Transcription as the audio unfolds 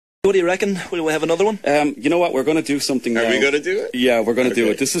What do you reckon? Will we have another one? You know what? We're going to do something now. Are we going to do it? Yeah, we're going to do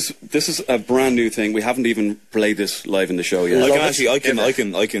it. This is a brand new thing. We haven't even played this live in the show yet. I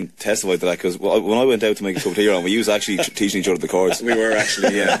can testify to that, because when I went out to make a cup of tea on, we was actually teaching each other the chords. We were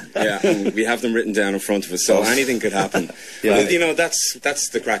actually, yeah. And we have them written down in front of us, so anything could happen. Yeah. You know, that's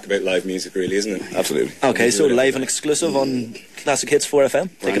the crack about live music, really, isn't it? Absolutely. Okay, so live and exclusive on Classic Hits 4FM.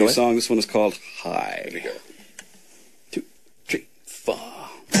 Take Brand it new away. song. This one is called Hi. Here we go. 2, 3, 4.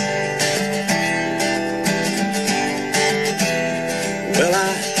 Well,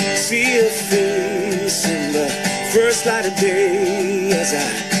 I see a face in the first light of day as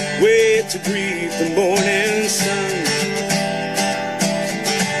I wait to breathe the morning sun.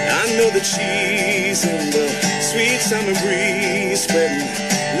 I know that she's in the sweet summer breeze, spreading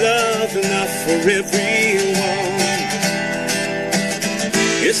love enough for everyone.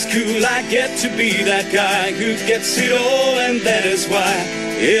 It's cool, I get to be that guy who gets it all, and that is why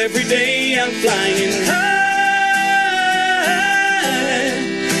every day I'm flying high.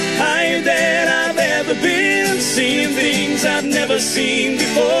 Than I've ever been, seeing things I've never seen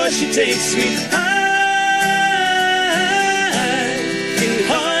before. She takes me high, can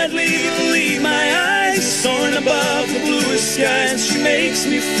hardly believe my eyes, soaring above the bluest skies. She makes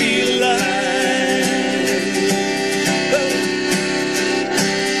me feel alive.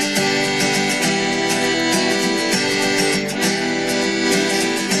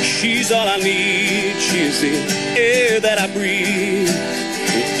 She's all I need, she's the air that I breathe.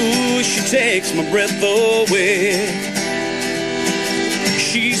 Ooh, she takes my breath away.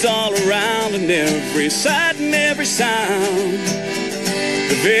 She's all around in every sight and every sound,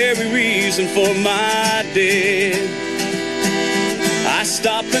 the very reason for my day. I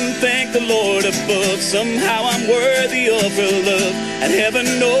stop and thank the Lord above. Somehow I'm worthy of her love, and heaven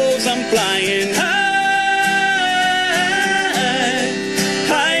knows I'm flying high,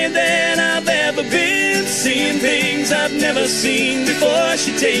 higher than I've ever been. Seeing things I've never seen before.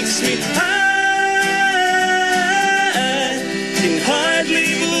 She takes me high, can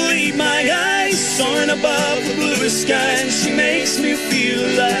hardly believe my eyes, soaring above the bluest skies. She makes me feel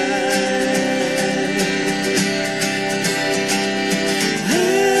alive.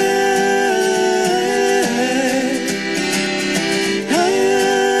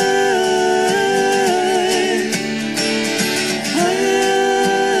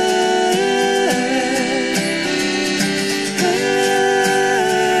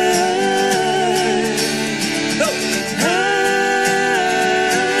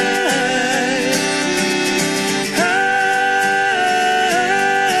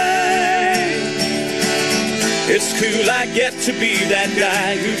 It's cool, I get to be that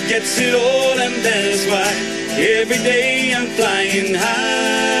guy who gets it all, and that is why every day I'm flying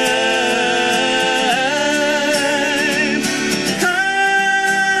high,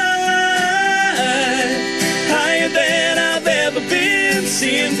 higher than I've ever been,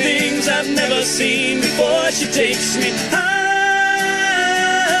 seeing things I've never seen before. She takes me high,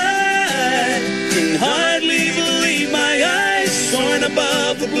 can hardly believe my eyes, soaring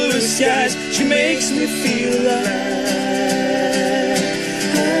above the bluest skies. She makes me feel alive.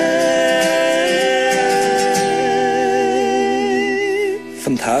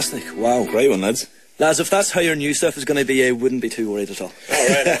 Fantastic. Wow. Great one, lads. Lads, if that's how your new stuff is going to be, I wouldn't be too worried at all.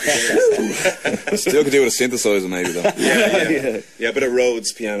 Still could do with a synthesizer, maybe, though. Yeah, a bit of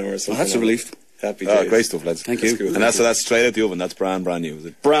Rhodes piano or something. Well, that's a relief. Happy days. Great stuff, lads. Thank you. Cool. And that's straight out the oven. That's brand new, is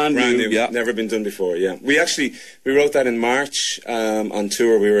it? Brand new, yeah. Never been done before. Yeah, we wrote that in March on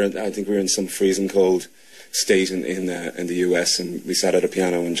tour. I think we were in some freezing cold state in the US, and we sat at a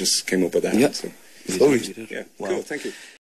piano and just came up with that. Yeah, so. Lovely. Yeah, Wow. cool. Thank you.